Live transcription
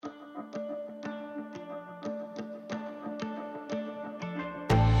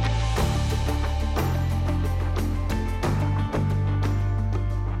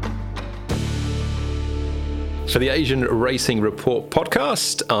For the Asian Racing Report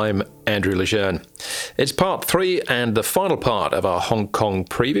podcast, I'm Andrew Lejeune. It's part 3 and the final part of our Hong Kong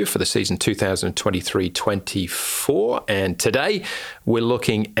preview for the season 2023-24. And today we're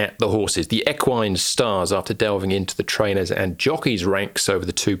looking at the horses, the equine stars, after delving into the trainers and jockeys ranks over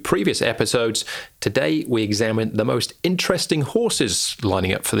the 2 previous episodes. Today we examine the most interesting horses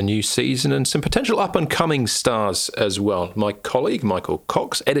lining up for the new season and some potential up-and-coming stars as well. My colleague, Michael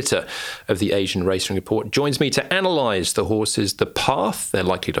Cox, editor of the Asian Racing Report, joins me to analyse the horses, the path they're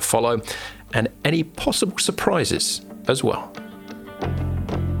likely to follow, and any possible surprises as well.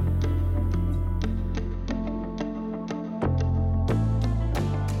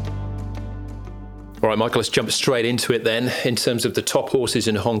 All right, Michael, let's jump straight into it then. In terms of the top horses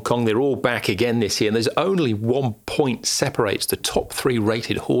in Hong Kong, they're all back again this year, and there's only 1 point separates the top 3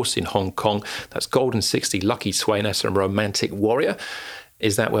 rated horse in Hong Kong. That's Golden 60, Lucky Sweynesse and Romantic Warrior.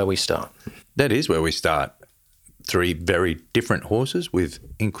 Is that where we start? That is where we start. 3 very different horses with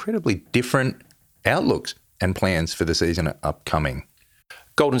incredibly different outlooks and plans for the season upcoming.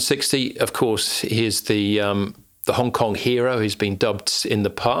 Golden 60, of course, here's the Hong Kong hero who's been dubbed in the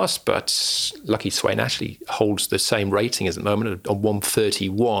past, but Lucky Sweynesse actually holds the same rating as at the moment on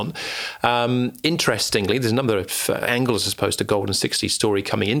 131. Interestingly, there's a number of angles as opposed to Golden 60's story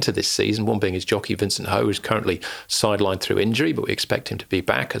coming into this season, one being his jockey Vincent Ho, who's currently sidelined through injury, but we expect him to be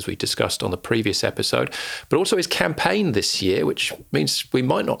back, as we discussed on the previous episode, but also his campaign this year, which means we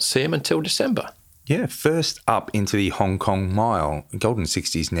might not see him until December. Yeah, first up into the Hong Kong Mile. Golden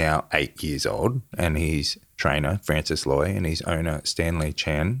 60 is now 8 years old, and his trainer, Francis Loy, and his owner, Stanley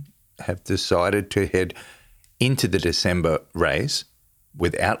Chan, have decided to head into the December race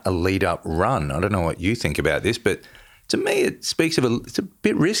without a lead-up run. I don't know what you think about this, but to me it speaks of it's a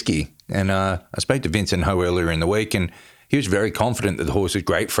bit risky. And I spoke to Vincent Ho earlier in the week, and he was very confident that the horse is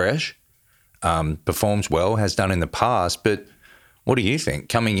great fresh, performs well, has done in the past. But what do you think?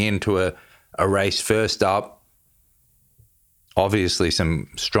 Coming into a race first up, obviously some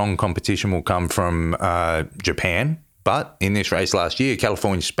strong competition will come from Japan, but in this race last year,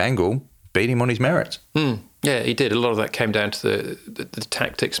 California Spangle beat him on his merits. Yeah, he did. A lot of that came down to the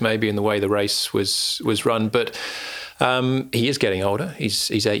tactics maybe and the way the race was run, but he is getting older.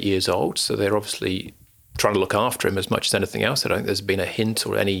 He's 8 years old, so they're obviously trying to look after him as much as anything else. I don't think there's been a hint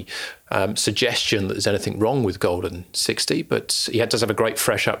or any suggestion that there's anything wrong with Golden 60, but he does have a great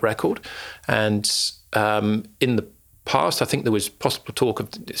fresh up record. And in the past, I think there was possible talk of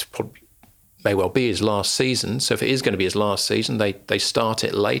this probably may well be his last season. So if it is going to be his last season, they start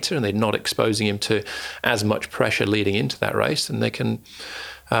it later and they're not exposing him to as much pressure leading into that race, and they can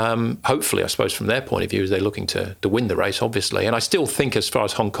hopefully, I suppose, from their point of view, as they're looking to win the race, obviously. And I still think, as far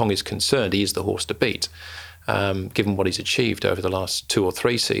as Hong Kong is concerned, he is the horse to beat, given what he's achieved over the last 2 or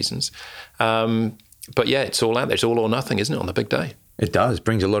 3 seasons. But yeah, it's all out there. It's all or nothing, isn't it, on the big day? It does.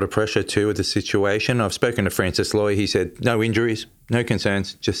 Brings a lot of pressure to the situation. I've spoken to Francis Loy. He said no injuries, no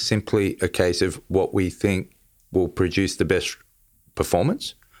concerns, just simply a case of what we think will produce the best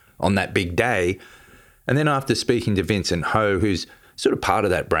performance on that big day. And then after speaking to Vincent Ho, who's sort of part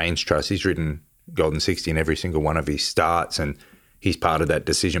of that brains trust, he's ridden Golden 60 in every single one of his starts, and he's part of that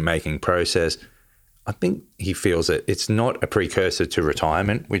decision-making process. I think he feels that it's not a precursor to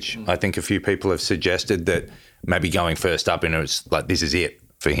retirement, which I think a few people have suggested that maybe going first up and it's like this is it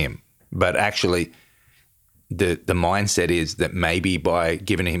for him. But actually the mindset is that maybe by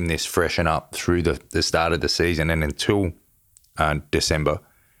giving him this freshen up through the start of the season and until December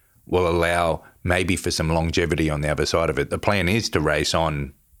will allow maybe for some longevity on the other side of it. The plan is to race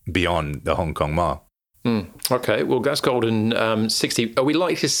on beyond the Hong Kong Mile. Okay, well, that's Golden 60. Are we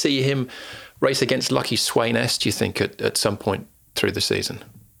likely to see him race against Lucky Sweynesse, do you think, at some point through the season?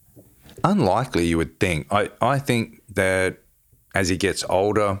 Unlikely, you would think. I think that as he gets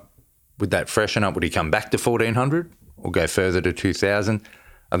older, with that freshen up, would he come back to 1,400 or go further to 2,000?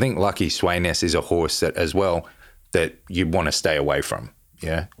 I think Lucky Sweynesse is a horse that, as well, that you want to stay away from,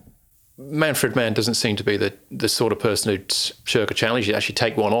 yeah? Manfred Mann doesn't seem to be the sort of person who'd shirk a challenge. He'd actually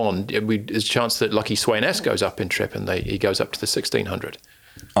take one on. There's a chance that Lucky Sweynesse goes up in trip and he goes up to the 1,600.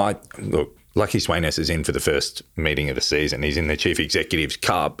 Look, Lucky Sweynesse is in for the first meeting of the season. He's in the Chief Executives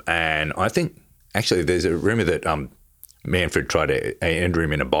Cup, and I think actually there's a rumour that Manfred tried to enter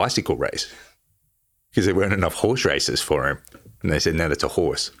him in a bicycle race because there weren't enough horse races for him, and they said, no, that's a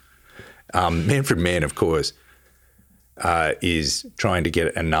horse. Manfred Mann, of course, is trying to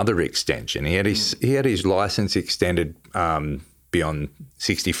get another extension. He had his license extended beyond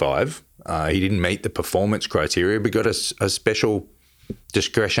 65. He didn't meet the performance criteria, but got a special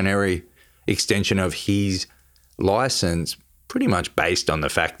discretionary extension of his license pretty much based on the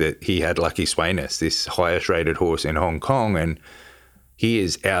fact that he had Lucky Sweynesse, this highest rated horse in Hong Kong, and he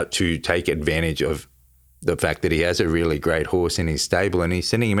is out to take advantage of the fact that he has a really great horse in his stable, and he's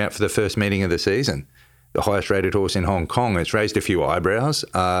sending him out for the first meeting of the season. The highest rated horse in Hong Kong. It's raised a few eyebrows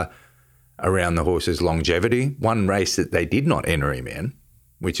around the horse's longevity. One race that they did not enter him in,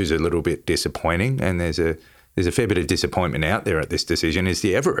 which is a little bit disappointing, and there's a fair bit of disappointment out there at this decision, is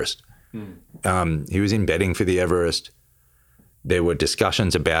the Everest. He was in betting for the Everest. There were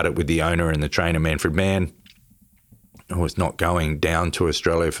discussions about it with the owner and the trainer, Manfred Mann, who was not going down to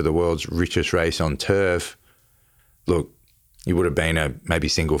Australia for the world's richest race on turf. Look, he would have been maybe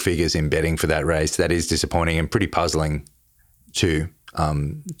single figures in betting for that race. That is disappointing and pretty puzzling to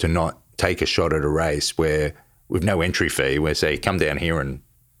not take a shot at a race where with no entry fee, where say come down here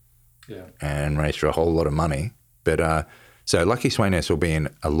and race for a whole lot of money. But so Lucky Sweynesse will be in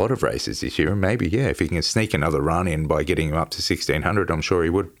a lot of races this year, and maybe if he can sneak another run in by getting him up to 1,600, I'm sure he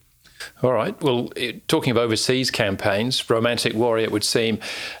would. All right. Well, talking of overseas campaigns, Romantic Warrior, it would seem,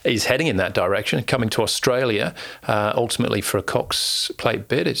 is heading in that direction, coming to Australia, ultimately for a Cox Plate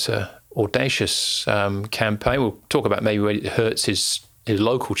bid. It's a audacious campaign. We'll talk about maybe where it hurts his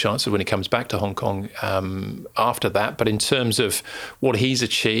local chances when he comes back to Hong Kong after that. But in terms of what he's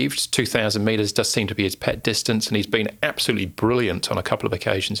achieved, 2,000 metres does seem to be his pet distance, and he's been absolutely brilliant on a couple of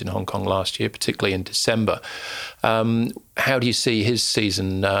occasions in Hong Kong last year, particularly in December. How do you see his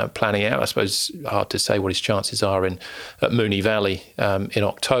season planning out? I suppose hard to say what his chances are at Moonee Valley in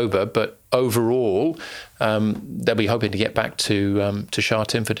October, but overall, they'll be hoping to get back to Sha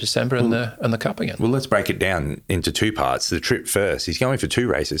Tin for December and the Cup again. Well, let's break it down into two parts. The trip first. He's going for 2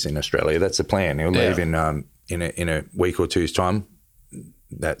 races in Australia. That's the plan. He'll leave in a week or two's time.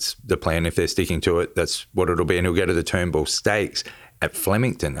 That's the plan. If they're sticking to it, that's what it'll be. And he'll go to the Turnbull Stakes at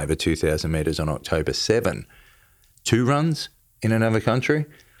Flemington over 2,000 metres on October 7. 2 runs in another country.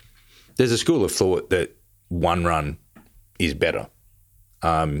 There's a school of thought that 1 run is better.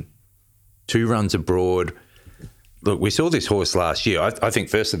 2 runs abroad. Look, we saw this horse last year. I think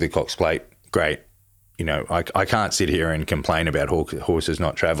firstly the Cox Plate, great. You know, I can't sit here and complain about horses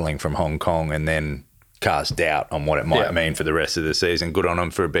not travelling from Hong Kong and then cast doubt on what it might mean for the rest of the season. Good on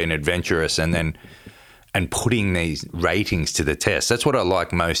them for being adventurous and putting these ratings to the test. That's what I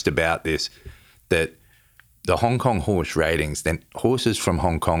like most about this, that the Hong Kong horse ratings, then horses from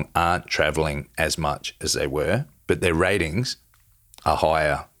Hong Kong aren't travelling as much as they were, but their ratings are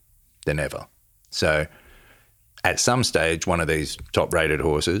higher than ever. So at some stage, one of these top-rated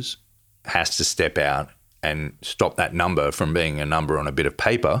horses has to step out and stop that number from being a number on a bit of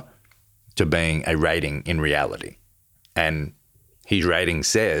paper to being a rating in reality. And his rating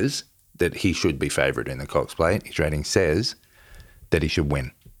says that he should be favoured in the Cox Plate. His rating says that he should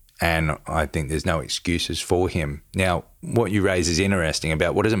win. And I think there's no excuses for him. Now, what you raise is interesting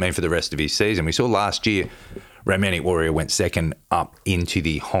about what does it mean for the rest of his season. We saw last year Romantic Warrior went second up into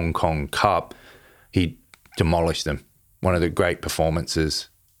the Hong Kong Cup. He demolished them. One of the great performances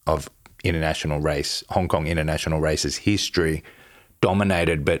of Hong Kong international races history,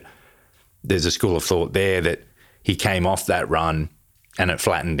 dominated, but there's a school of thought there that he came off that run and it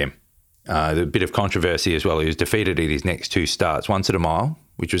flattened him. There's a bit of controversy as well. He was defeated at his next 2 starts, once at a mile,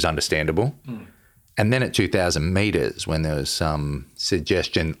 which was understandable, and then at 2,000 metres when there was some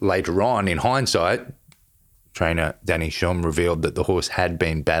suggestion later on, in hindsight, trainer Danny Shum revealed that the horse had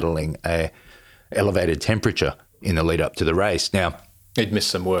been battling a elevated temperature in the lead up to the race. Now, he'd missed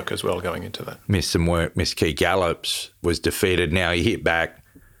some work as well going into that. Missed some work, missed key gallops, was defeated. Now he hit back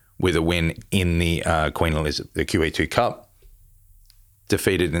with a win in the Queen Elizabeth, the QE2 Cup,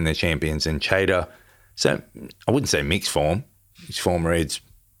 defeated in the Champions in Chater. So I wouldn't say mixed form. His form reads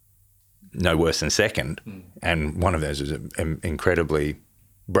no worse than second. And one of those was an incredibly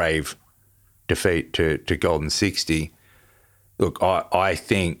brave defeat to Golden 60. Look, I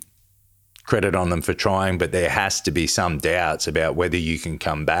think credit on them for trying, but there has to be some doubts about whether you can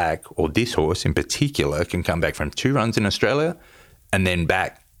come back, or this horse in particular can come back from 2 runs in Australia and then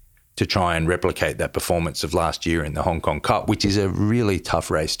back to try and replicate that performance of last year in the Hong Kong Cup, which is a really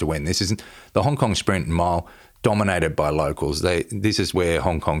tough race to win. This isn't the Hong Kong Sprint and Mile, dominated by locals. This is where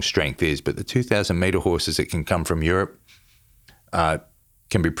Hong Kong's strength is, but the 2,000 metre horses that can come from Europe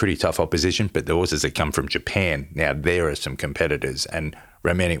can be pretty tough opposition, but the horses that come from Japan, now there are some competitors. And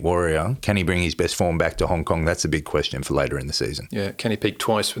Romantic Warrior, can he bring his best form back to Hong Kong? That's a big question for later in the season. Yeah, can he peak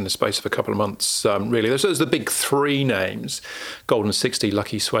twice in the space of a couple of months? Really, those are the big 3 names: Golden 60,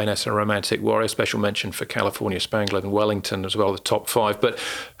 Lucky Sweynesse and Romantic Warrior. Special mention for California Spangler and Wellington as well, the top 5. But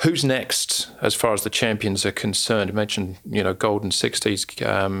Who's next as far as the champions are concerned? You mentioned, Golden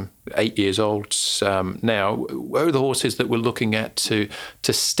 60s, 8 years old now. Where are the horses that we're looking at to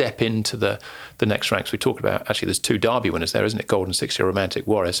step into the next ranks? We talked about, actually, there's 2 Derby winners there, isn't it? Golden 60, Romantic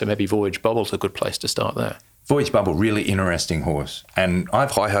Warrior. So maybe Voyage Bubble's a good place to start there. Voyage Bubble, really interesting horse. And I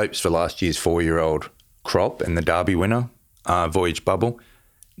have high hopes for last year's 4-year-old crop and the Derby winner, Voyage Bubble.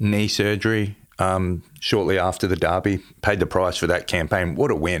 Knee surgery. Shortly after the Derby, paid the price for that campaign.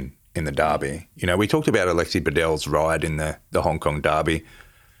 What a win in the Derby. We talked about Alexi Bedell's ride in the Hong Kong Derby.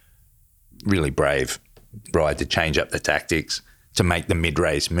 Really brave ride to change up the tactics, to make the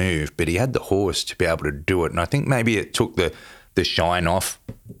mid-race move, but he had the horse to be able to do it. And I think maybe it took the shine off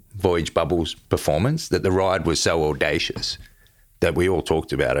Voyage Bubble's performance, that the ride was so audacious that we all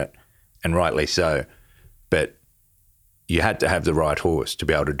talked about it, and rightly so. But you had to have the right horse to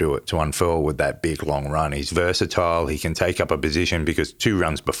be able to do it, to unfurl with that big long run. He's versatile. He can take up a position, because 2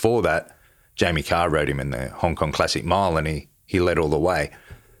 runs before that, Jamie Carr rode him in the Hong Kong Classic Mile, and he led all the way.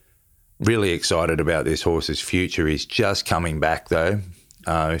 Really excited about this horse's future. He's just coming back, though.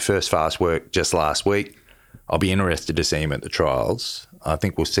 First fast work just last week. I'll be interested to see him at the trials. I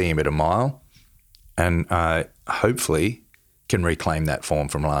think we'll see him at a mile, and hopefully can reclaim that form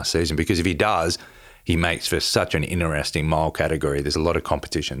from last season, because if he does, he makes for such an interesting mile category. There's a lot of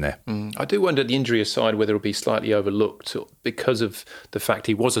competition there. I do wonder, the injury aside, whether it'll be slightly overlooked because of the fact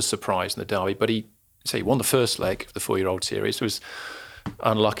he was a surprise in the Derby, but he won the first leg of the 4-year-old series, was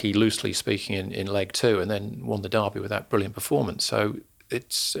unlucky, loosely speaking, in leg 2, and then won the Derby with that brilliant performance. So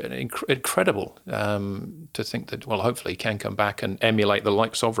it's incredible to think that, well, hopefully he can come back and emulate the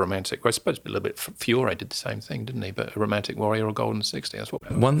likes of Romantic. I suppose a little bit Fiore did the same thing, didn't he? But a Romantic Warrior or Golden 60, that's what.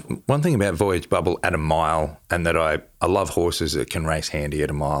 One thing about Voyage Bubble at a mile, and that I love horses that can race handy at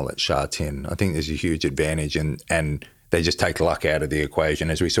a mile at Sha Tin. I think there's a huge advantage, and they just take luck out of the equation.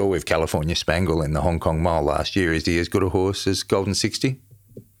 As we saw with California Spangle in the Hong Kong Mile last year, is he as good a horse as Golden 60?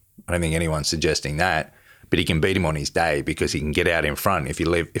 I don't think anyone's suggesting that. But he can beat him on his day, because he can get out in front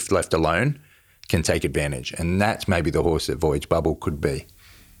if left alone, can take advantage. And that's maybe the horse that Voyage Bubble could be.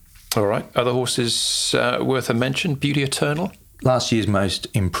 All right. Other horses worth a mention? Beauty Eternal? Last year's most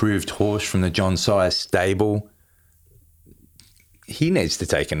improved horse from the John Size stable. He needs to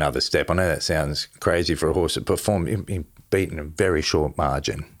take another step. I know that sounds crazy for a horse that performed. He beat in a very short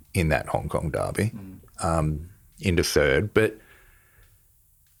margin in that Hong Kong Derby into 3rd. But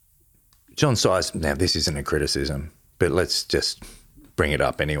John Size, now this isn't a criticism, but let's just bring it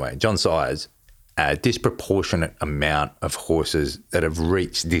up anyway. John Size, a disproportionate amount of horses that have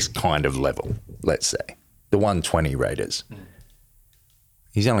reached this kind of level, let's say, the 120 raters.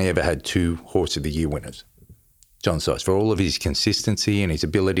 He's only ever had 2 Horse of the Year winners. John Size, for all of his consistency and his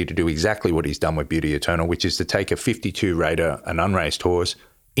ability to do exactly what he's done with Beauty Eternal, which is to take a 52 rater, an unraced horse,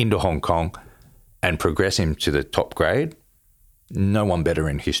 into Hong Kong and progress him to the top grade, no one better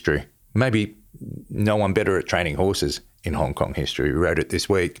in history. Maybe no one better at training horses in Hong Kong history. We wrote it this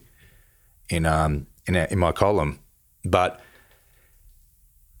week in my column. But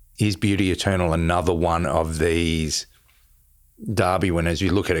is Beauty Eternal another one of these Derby winners?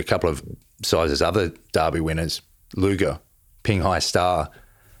 You look at a couple of Size's other Derby winners, Luger, Ping Hai Star,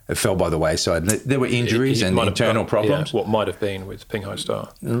 it fell by the wayside. There were injuries and internal problems. What might have been with Ping Hai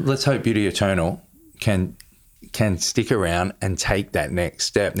Star. Let's hope Beauty Eternal can stick around and take that next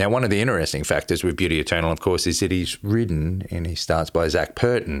step. Now, one of the interesting factors with Beauty Eternal, of course, is that he's ridden and he starts by Zach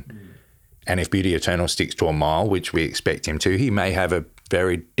Purton. And if Beauty Eternal sticks to a mile, which we expect him to, he may have a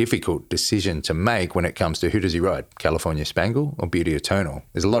very difficult decision to make when it comes to who does he ride, California Spangle or Beauty Eternal.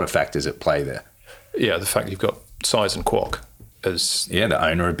 There's a lot of factors at play there. Yeah, the fact you've got Size and Kwok as... Yeah, the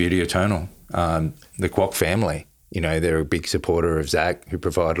owner of Beauty Eternal, the Kwok family. They're a big supporter of Zach, who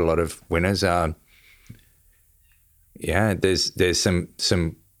provide a lot of winners. There's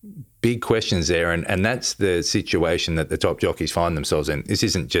some big questions there, and that's the situation that the top jockeys find themselves in. This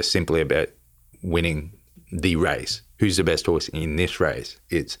isn't just simply about winning the race. Who's the best horse in this race?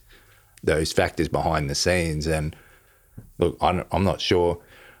 It's those factors behind the scenes. And look, I'm not sure.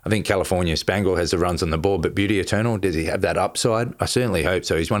 I think California Spangle has the runs on the board, but Beauty Eternal, does he have that upside? I certainly hope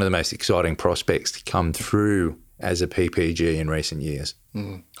so. He's one of the most exciting prospects to come through as a PPG in recent years.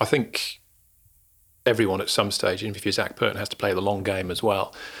 I think everyone at some stage, even if you're Zach Purton, has to play the long game as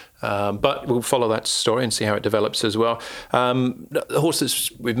well. But we'll follow that story and see how it develops as well. The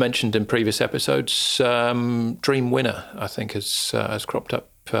horses we've mentioned in previous episodes, Dream Winner, I think, has cropped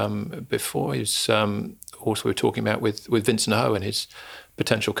up before. He's a horse we were talking about with Vincent Ho and his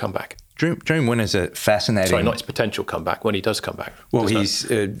potential comeback. Dream Winner's a fascinating... Sorry, not his potential comeback, when he does come back. Well,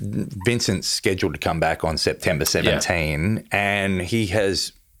 Vincent's scheduled to come back on September 17, and he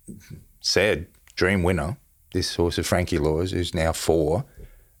has said, Dream Winner, this horse of Frankie Lawes, who's now 4,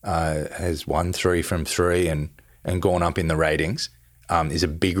 has won 3 from 3 and gone up in the ratings, is a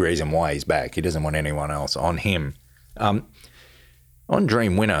big reason why he's back. He doesn't want anyone else on him. On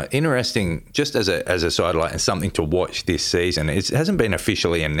Dream Winner, interesting, just as a sidelight and something to watch this season, it hasn't been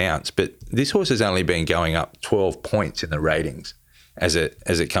officially announced, but this horse has only been going up 12 points in the ratings as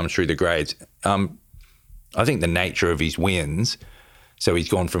it comes through the grades. I think the nature of his wins, so he's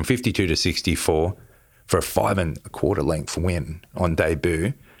gone from 52 to 64 for a 5 1/4 length win on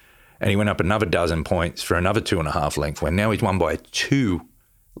debut, and he went up another dozen points for another 2.5 length win. Now he's won by 2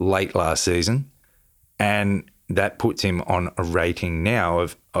 late last season, and that puts him on a rating now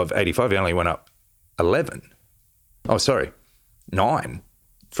of 85. He only went up 11. 9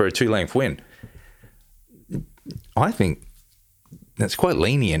 for a 2-length win. I think that's quite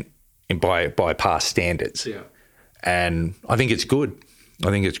lenient by past standards. Yeah. And I think it's good. I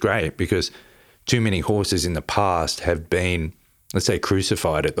think it's great because too many horses in the past have been, let's say,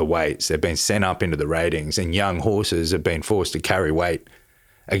 crucified at the weights. They've been sent up into the ratings, and young horses have been forced to carry weight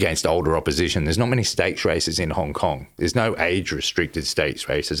against older opposition. There's not many stakes races in Hong Kong. There's no age-restricted stakes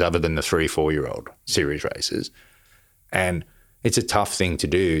races other than the 3-4-year-old series races. And it's a tough thing to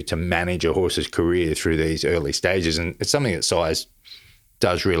do to manage a horse's career through these early stages. And it's something that Size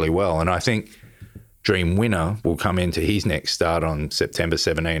does really well. And I think Dream Winner will come into his next start on September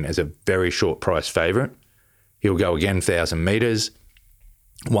 17 as a very short price favourite. He'll go again 1,000 metres.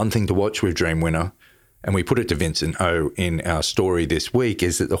 One thing to watch with Dream Winner, and we put it to Vincent Ho in our story this week,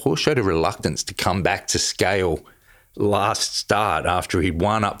 is that the horse showed a reluctance to come back to scale last start after he'd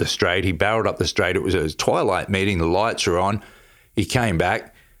won up the straight. He barreled up the straight. It was a twilight meeting. The lights were on. He came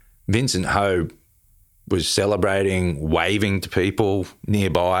back. Vincent Ho was celebrating, waving to people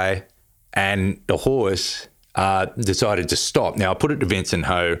nearby, and the horse decided to stop. Now, I put it to Vincent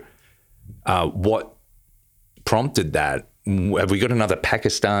Ho, what prompted that? Have we got another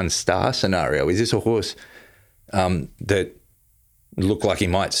Pakistan Star scenario? Is this a horse that looked like he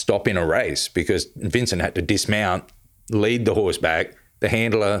might stop in a race? Because Vincent had to dismount, lead the horse back. The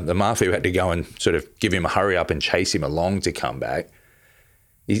handler, the Mafu, had to go and sort of give him a hurry up and chase him along to come back.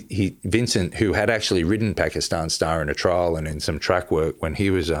 Vincent, who had actually ridden Pakistan Star in a trial and in some track work when he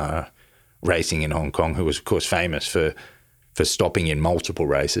was racing in Hong Kong, who was, of course, famous for stopping in multiple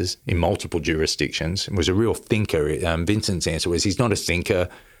races, in multiple jurisdictions, and was a real thinker. Vincent's answer was he's not a thinker.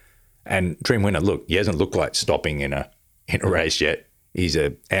 And Dream Winner, look, he hasn't looked like stopping in a race yet. He's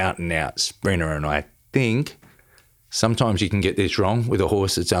a out-and-out sprinter, and I think sometimes you can get this wrong with a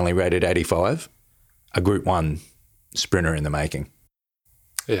horse that's only rated 85, a Group 1 sprinter in the making.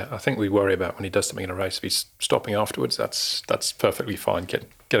 Yeah, I think we worry about when he does something in a race, if he's stopping afterwards, that's perfectly fine. Get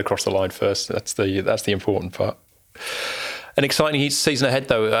across the line first. That's the important part. An exciting season ahead,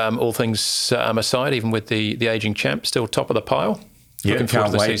 though, all things aside, even with the ageing champ still top of the pile. Yeah, Looking forward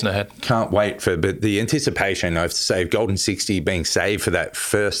to the season ahead. Can't wait but the anticipation, I have to say, Golden 60 being saved for that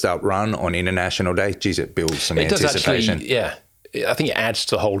first up run on International Day, geez, it builds some anticipation. Does actually, yeah. I think it adds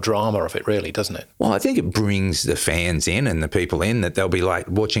to the whole drama of it, really, doesn't it? Well, I think it brings the fans in and the people in, that they'll be like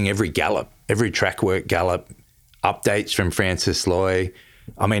watching every gallop, every track work gallop, updates from Francis Loy.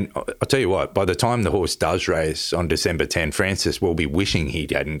 I mean, I'll tell you what, by the time the horse does race on December 10, Francis will be wishing he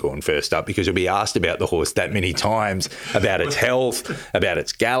hadn't gone first up, because he'll be asked about the horse that many times, about its health, about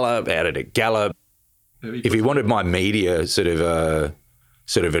its gallop, how did it gallop. If he wanted my media sort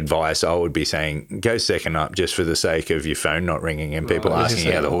of advice, I would be saying, go second up just for the sake of your phone not ringing and people asking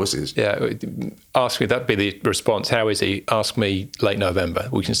you how the horse is. Yeah, ask me, that'd be the response. How is he? Ask me late November.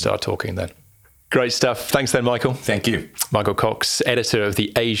 We can start talking then. Great stuff. Thanks then, Michael. Thank you. Michael Cox, editor of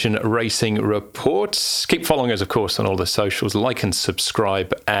the Asian Racing Report. Keep following us, of course, on all the socials. Like and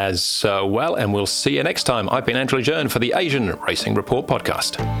subscribe as well. And we'll see you next time. I've been Andrew Lejeune for the Asian Racing Report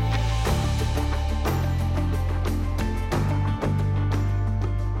podcast.